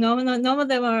friends who none of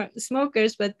them are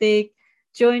smokers, but they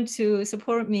joined to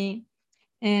support me.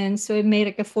 And so it made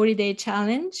like a 40-day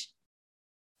challenge.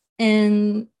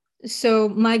 And so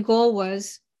my goal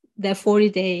was that 40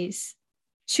 days,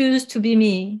 choose to be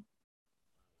me.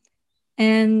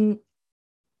 And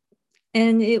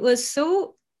it was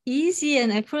so easy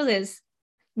and effortless,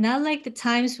 not like the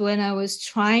times when I was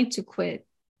trying to quit.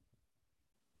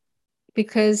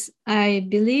 Because I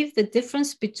believe the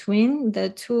difference between the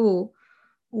two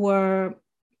were,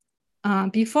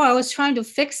 before I was trying to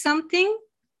fix something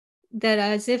that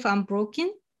as if I'm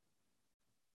broken.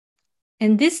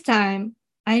 And this time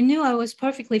I knew I was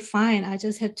perfectly fine. I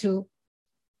just had to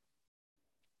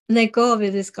let go of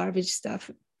this garbage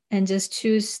stuff and just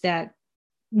choose that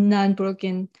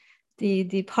non-broken,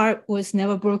 the part was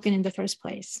never broken in the first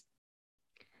place.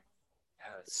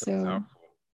 Yeah,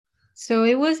 so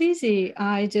it was easy.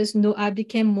 I just know I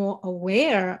became more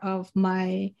aware of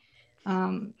my,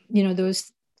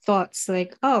 those thoughts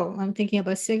like, oh, I'm thinking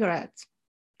about cigarettes.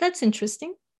 That's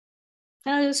interesting.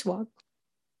 And I just walk.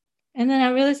 And then I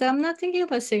realized I'm not thinking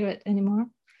about cigarette anymore.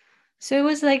 So it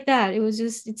was like that. It was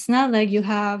just, it's not like you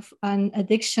have an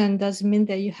addiction doesn't mean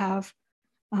that you have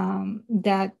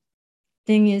that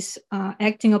thing is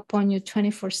acting upon you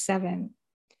 24/7.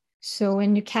 So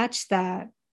when you catch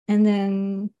that and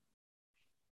then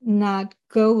not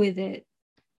go with it,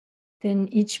 then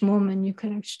each moment you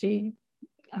can actually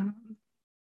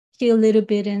heal a little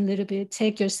bit and a little bit,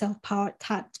 take your power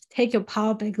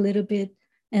back a little bit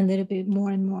and a little bit more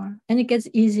and more. And it gets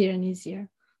easier and easier.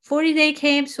 40-day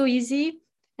came so easy.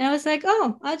 And I was like,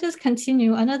 oh, I'll just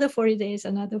continue another 40 days,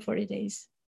 another 40 days.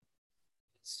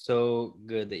 So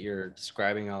good that you're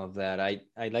describing all of that. I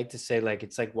like to say, like,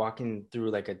 it's like walking through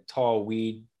like a tall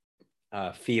weed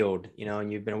field, you know,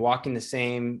 and you've been walking the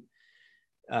same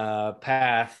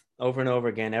path over and over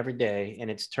again every day, and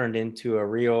it's turned into a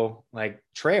real like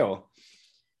trail.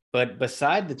 But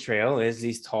beside the trail is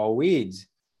these tall weeds,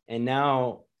 and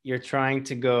now you're trying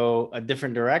to go a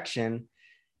different direction,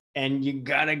 and you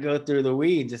gotta go through the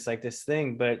weeds. It's like this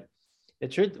thing. But the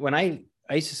truth, when I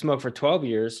used to smoke for 12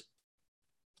 years,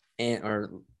 and or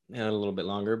a little bit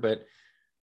longer, but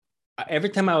every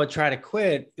time I would try to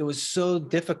quit, it was so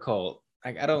difficult.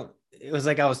 Like I don't, it was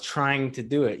like I was trying to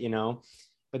do it, you know.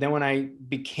 But then when I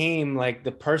became like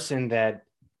the person that,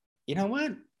 you know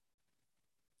what,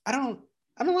 I don't,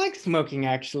 I don't like smoking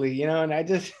actually, you know, and I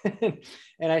just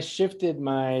and I shifted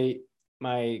my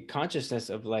consciousness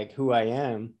of like who I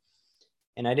am,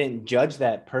 and I didn't judge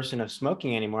that person of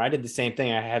smoking anymore. I did the same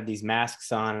thing. I had these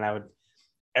masks on, and I would,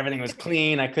 everything was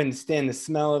clean. I couldn't stand the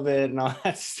smell of it and all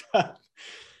that stuff.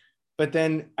 But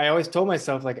then I always told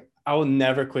myself, like, I will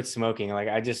never quit smoking. Like,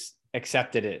 I just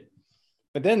accepted it.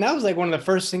 But then that was like one of the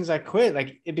first things I quit.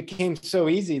 Like, it became so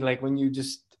easy. Like, when you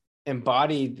just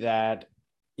embody that.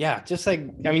 Yeah, just like,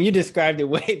 I mean, you described it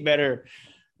way better,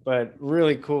 but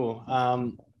really cool.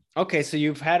 Okay, so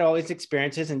you've had all these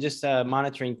experiences and just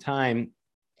monitoring time.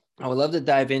 I would love to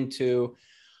dive into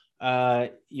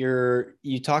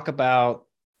you talk about,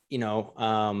 you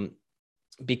know,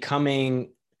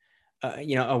 becoming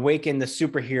you know, awaken the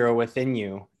superhero within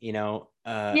you, you know,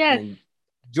 Yes. and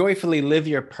joyfully live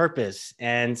your purpose.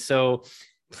 And so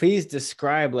please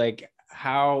describe like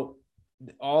how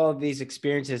all of these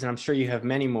experiences, and I'm sure you have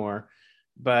many more,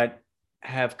 but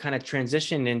have kind of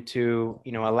transitioned into,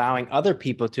 you know, allowing other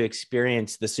people to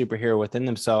experience the superhero within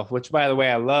themselves, which by the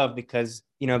way, I love, because,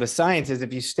 you know, the science is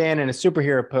if you stand in a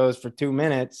superhero pose for 2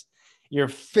 minutes, you're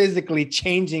physically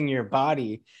changing your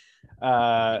body.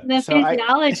 The So I,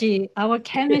 physiology, our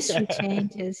chemistry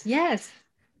changes. Yes.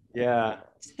 yeah.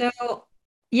 So,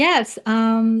 yes.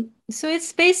 So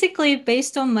it's basically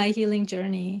based on my healing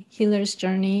journey, healer's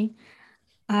journey.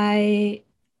 I,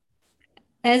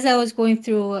 as I was going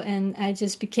through, and I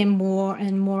just became more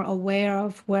and more aware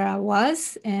of where I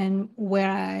was and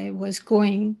where I was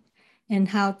going and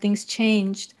how things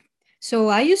changed. So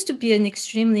I used to be an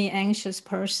extremely anxious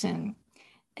person.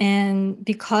 And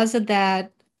because of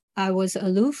that, I was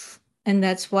aloof. And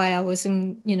that's why I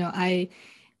wasn't, I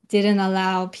didn't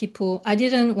allow people, I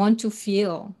didn't want to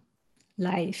feel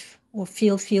life or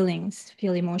feel feelings,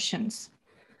 feel emotions.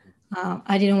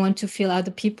 I didn't want to feel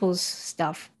other people's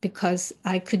stuff because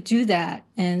I could do that.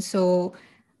 And so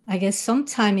I guess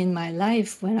sometime in my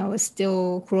life when I was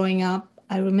still growing up,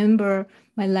 I remember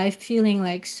my life feeling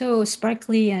like so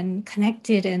sparkly and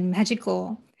connected and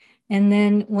magical. And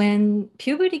then when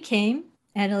puberty came,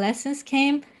 adolescence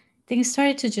came, things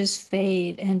started to just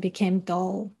fade and became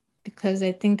dull because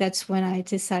I think that's when I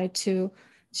decided to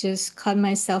just cut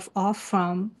myself off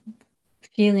from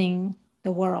feeling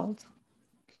the world.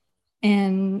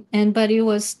 And but it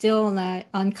was still like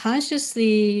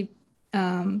unconsciously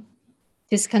um,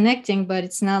 disconnecting, but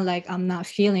it's not like I'm not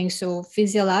feeling. So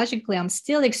physiologically, I'm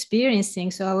still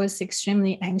experiencing. So I was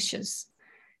extremely anxious.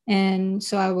 And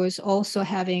so I was also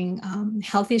having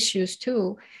health issues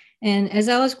too. And as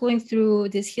I was going through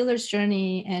this healer's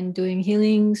journey and doing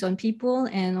healings on people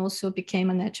and also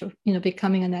becoming a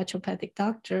naturopathic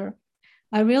doctor,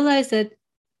 I realized that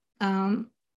um,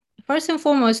 first and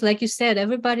foremost, like you said,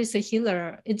 everybody's a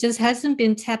healer. It just hasn't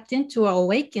been tapped into or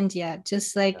awakened yet.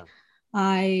 Just like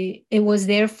it was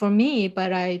there for me,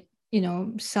 but I,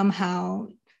 somehow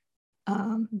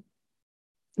um,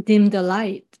 dimmed the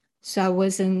light. So I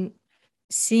wasn't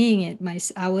seeing it.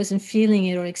 I wasn't feeling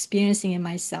it or experiencing it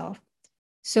myself.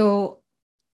 So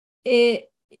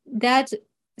it that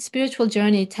spiritual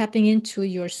journey, tapping into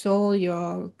your soul,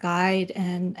 your guide,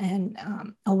 and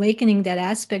awakening that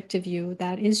aspect of you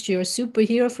that is your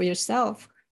superhero for yourself.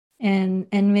 And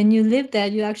when you live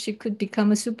that, you actually could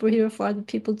become a superhero for other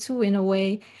people too, in a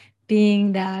way,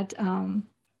 being that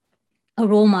a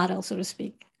role model, so to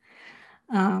speak.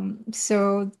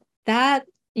 So that,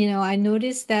 I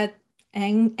noticed that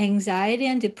anxiety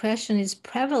and depression is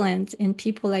prevalent in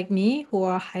people like me who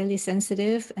are highly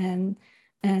sensitive. And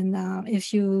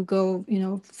if you go,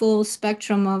 full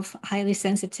spectrum of highly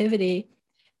sensitivity,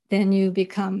 then you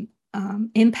become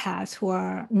empaths who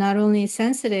are not only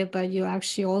sensitive, but you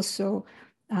actually also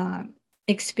uh,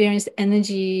 experience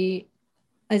energy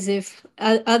as if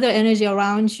other energy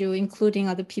around you, including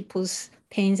other people's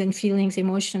pains and feelings,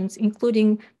 emotions,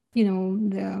 including,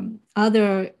 the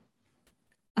other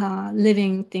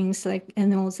living things like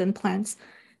animals and plants,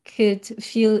 could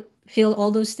feel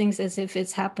all those things as if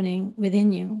it's happening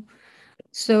within you.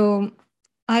 So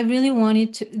I really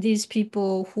wanted to these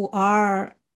people who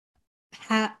are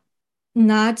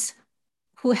not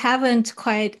who haven't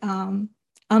quite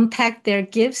unpacked their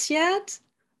gifts yet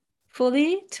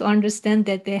fully to understand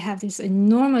that they have these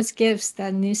enormous gifts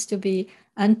that needs to be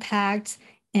unpacked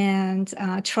and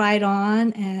tried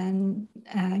on and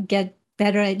get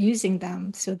better at using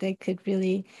them so they could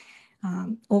really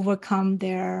overcome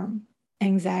their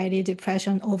anxiety,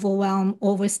 depression, overwhelm,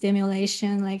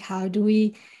 overstimulation. Like, how do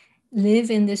we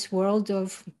live in this world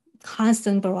of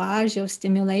constant barrage of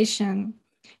stimulation,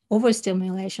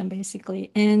 overstimulation,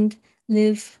 basically, and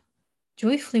live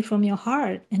joyfully from your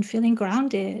heart and feeling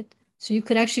grounded? So you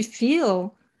could actually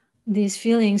feel these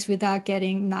feelings without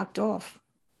getting knocked off.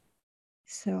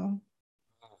 So,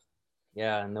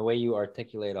 Yeah, and the way you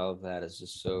articulate all of that is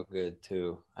just so good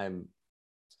too.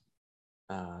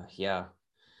 Yeah.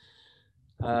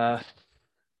 Uh,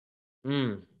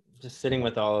 mm, just sitting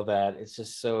with all of that, it's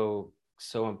just so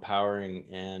empowering,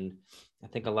 and I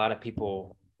think a lot of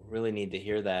people really need to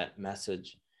hear that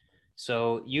message.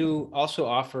 So you also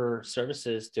offer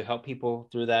services to help people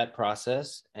through that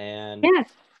process, and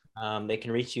yes, they can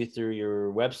reach you through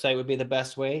your website would be the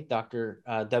best way,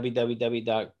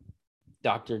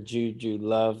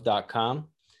 www.drjujulove.com.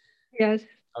 yes,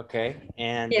 Okay,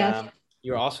 and yes.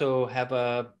 you also have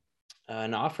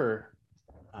an offer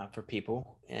for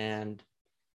people. And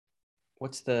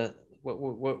what's the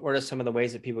what are some of the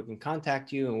ways that people can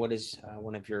contact you, and what is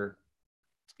one of your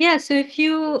Yeah, so if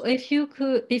you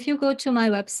go to my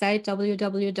website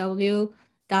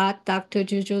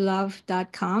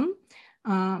www.drjujulove.com,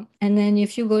 and then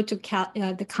if you go to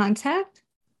the contact,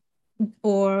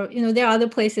 or there are other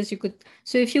places you could.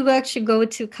 So if you actually go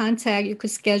to contact, you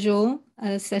could schedule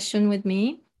a session with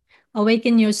me,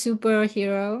 awaken your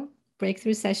superhero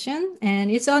breakthrough session, and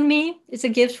it's on me. It's a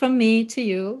gift from me to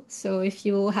you. So if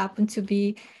you happen to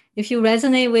be, if you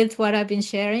resonate with what I've been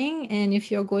sharing, and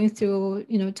if you're going through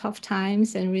tough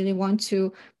times and really want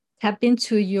to tap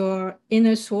into your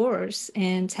inner source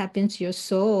and tap into your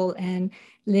soul and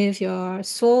live your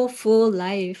soulful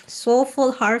life,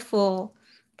 soulful, heartful,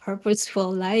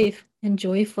 purposeful life and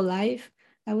joyful life,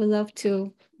 I would love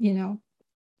to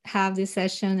have this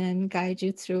session and guide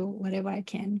you through whatever I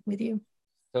can with you.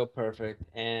 so perfect?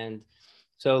 And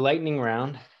so lightning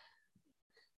round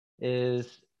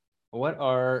is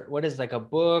what is like a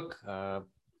book,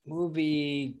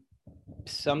 movie,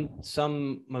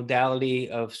 some modality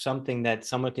of something that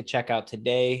someone could check out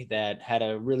today that had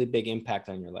a really big impact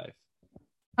on your life?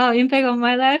 Oh, impact on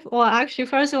my life? Well, actually,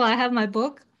 first of all, I have my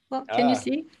book. Well, can you Ah,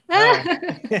 see? oh,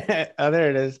 oh, there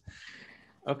it is.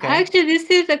 Okay. Actually, this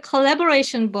is a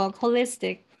collaboration book,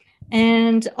 holistic.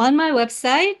 And on my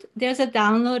website, there's a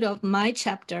download of my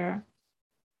chapter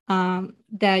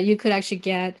that you could actually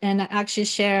get and actually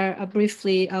share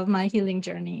briefly of my healing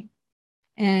journey.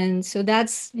 And so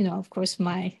that's, of course,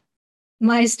 my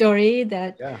story.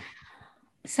 That Yeah.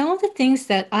 some of the things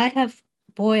that I have,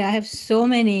 boy, I have so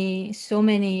many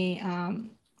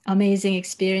amazing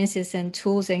experiences and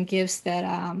tools and gifts that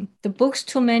the book's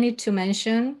too many to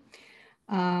mention,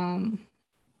 um,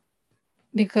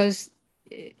 because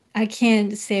I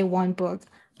can't say one book.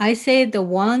 I say the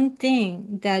one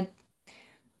thing that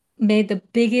made the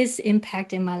biggest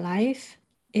impact in my life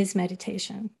is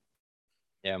meditation.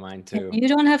 Yeah, mine And too. you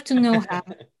don't have to know how.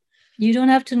 You don't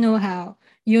have to know how.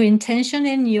 Your intention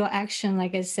and your action,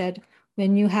 like I said,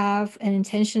 when you have an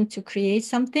intention to create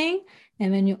something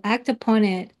and when you act upon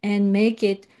it and make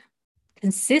it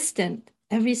consistent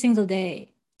every single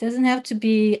day, it doesn't have to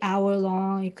be hour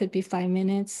long. It could be 5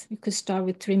 minutes. You could start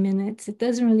with 3 minutes. It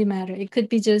doesn't really matter. It could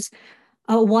be just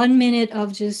a 1 minute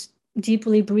of just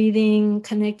deeply breathing,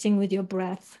 connecting with your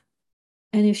breath.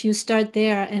 And if you start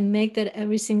there and make that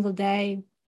every single day,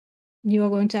 you are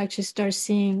going to actually start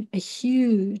seeing a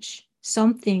huge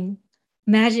something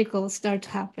magical start to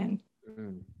happen.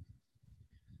 Mm.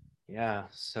 Yeah.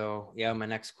 So yeah, my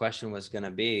next question was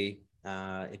gonna be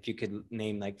if you could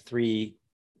name like three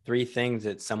things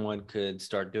that someone could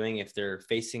start doing if they're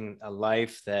facing a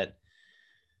life that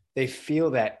they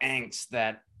feel that angst,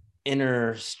 that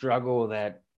inner struggle,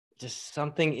 that just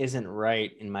something isn't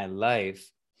right in my life.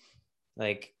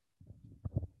 Like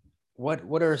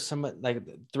what are some like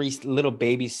three little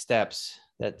baby steps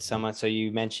that someone, so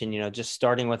you mentioned just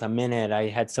starting with a minute. I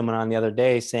had someone on the other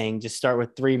day saying just start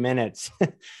with 3 minutes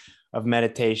of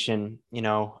meditation.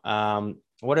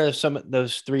 What are some of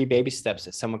those three baby steps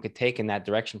that someone could take in that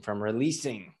direction from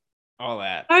releasing all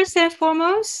that? First and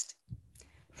foremost,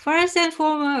 first and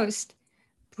foremost,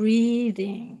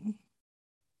 breathing,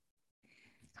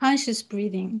 conscious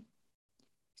breathing.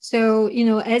 So,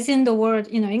 as in the word,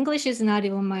 English is not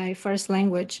even my first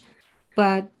language,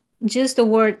 but just the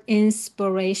word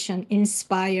inspiration,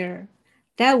 inspire,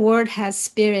 that word has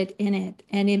spirit in it.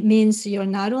 And it means you're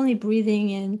not only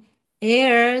breathing in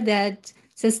air that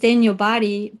sustain your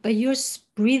body, but you're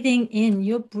breathing in,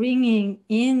 you're bringing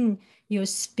in your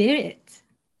spirit.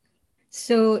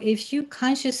 So if you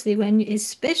consciously,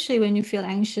 especially when you feel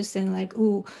anxious and like,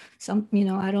 oh,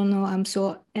 I don't know, I'm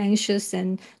so anxious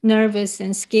and nervous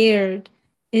and scared,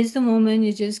 is the moment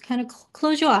you just kind of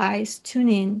close your eyes, tune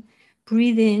in,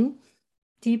 breathe in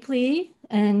deeply,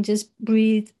 and just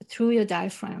breathe through your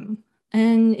diaphragm.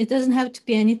 And it doesn't have to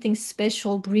be anything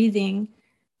special breathing,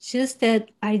 just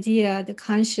that idea, the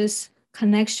conscious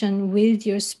connection with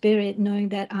your spirit, knowing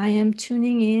that I am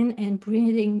tuning in and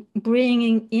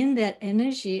bringing in that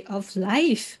energy of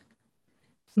life,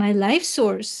 my life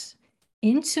source,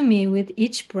 into me with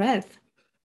each breath.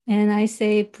 And I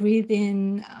say, breathe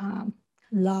in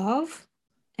love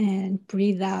and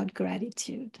breathe out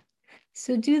gratitude.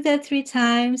 So do that 3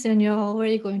 times and you're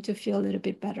already going to feel a little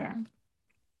bit better.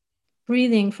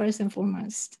 Breathing first and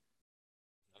foremost.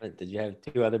 Did you have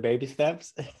 2 other baby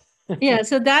steps? Yeah,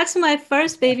 so that's my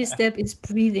first baby step is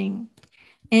breathing.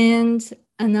 And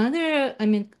another,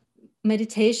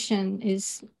 meditation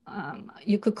is,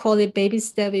 you could call it baby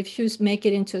step if you make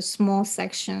it into a small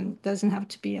section, doesn't have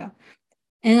to be a.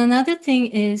 And another thing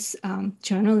is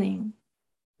journaling.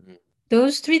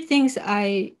 Those 3 things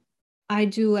I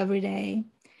do every day.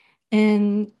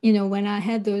 And when I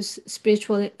had those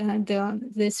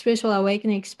the spiritual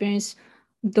awakening experience,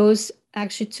 those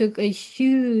actually took a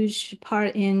huge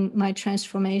part in my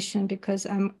transformation because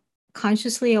I'm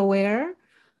consciously aware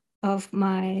of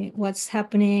my what's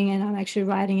happening and I'm actually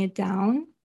writing it down.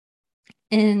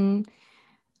 And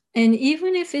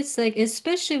even if it's like,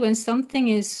 especially when something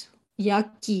is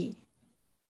yucky,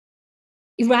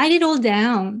 you write it all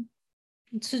down.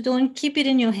 So don't keep it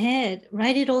in your head.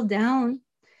 Write it all down.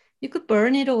 You could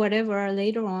burn it or whatever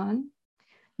later on,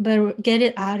 but get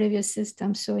it out of your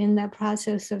system. So in that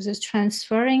process of just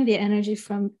transferring the energy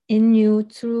from in you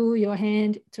through your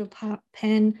hand to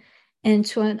pen and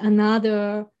to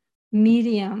another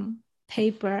medium,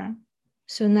 paper.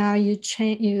 So now you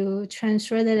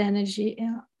transfer that energy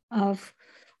of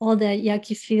all that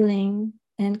yucky feeling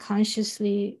and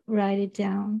consciously write it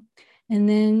down. And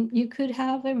then you could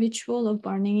have a ritual of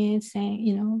burning it,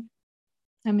 saying,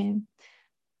 I mean,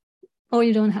 or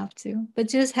you don't have to, but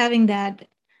just having that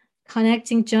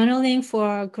connecting journaling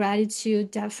for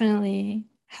gratitude, definitely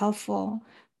helpful.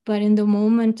 But in the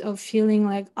moment of feeling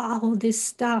like, oh, this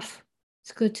stuff,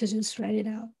 it's good to just write it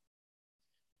out.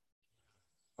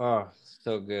 Oh,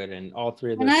 so good. And all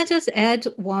 3 of Can those I things. just add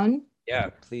one?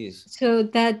 Yeah, please. So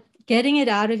that getting it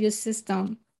out of your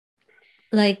system,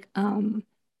 like, in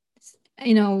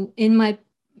my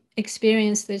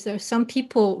experience, there's some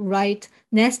people write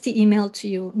nasty email to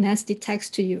you, nasty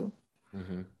text to you.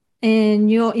 Mm-hmm. And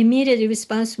your immediate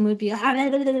response would be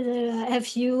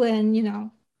F you, and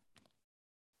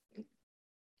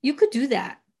you could do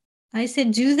that. I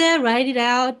said, do that, write it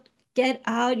out, get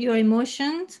out your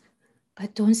emotions,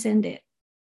 but don't send it.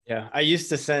 Yeah, I used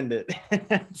to send it.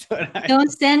 That's what Don't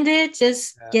send it,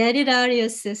 just Yeah. get it out of your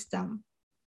system.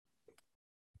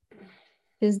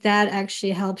 Because that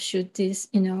actually helps you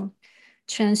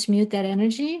transmute that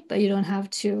energy, but you don't have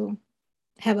to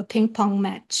have a ping pong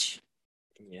match.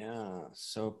 Yeah,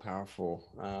 so powerful.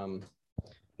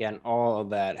 Yeah, and all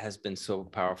of that has been so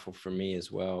powerful for me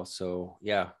as well. So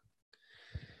yeah,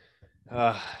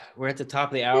 we're at the top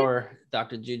of the hour,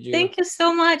 Dr. Juju. Thank you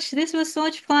so much. This was so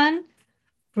much fun. Yeah,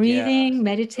 Breathing, so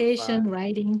meditation, fun.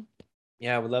 writing.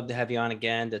 Yeah, we'd love to have you on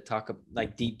again to talk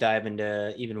like deep dive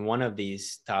into even one of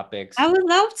these topics. I would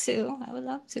love to. I would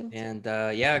love to. And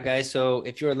yeah, guys, so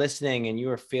if you're listening and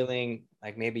you are feeling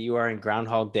like maybe you are in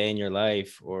Groundhog Day in your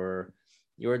life, or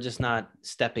you're just not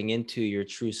stepping into your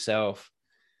true self,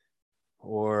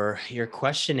 or you're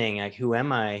questioning like, who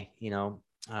am I?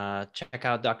 Check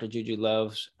out Dr. Juju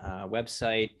Love's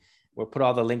website. We'll put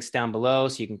all the links down below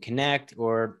so you can connect,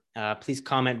 or please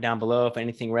comment down below if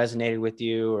anything resonated with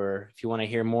you, or if you want to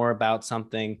hear more about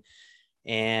something,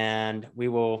 and we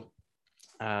will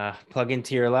plug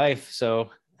into your life. So,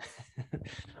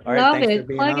 all right, Love thanks for it.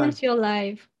 being Plug on. into your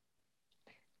life.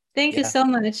 Thank you Yeah, so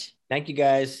much. thank you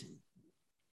guys.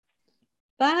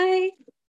 Bye.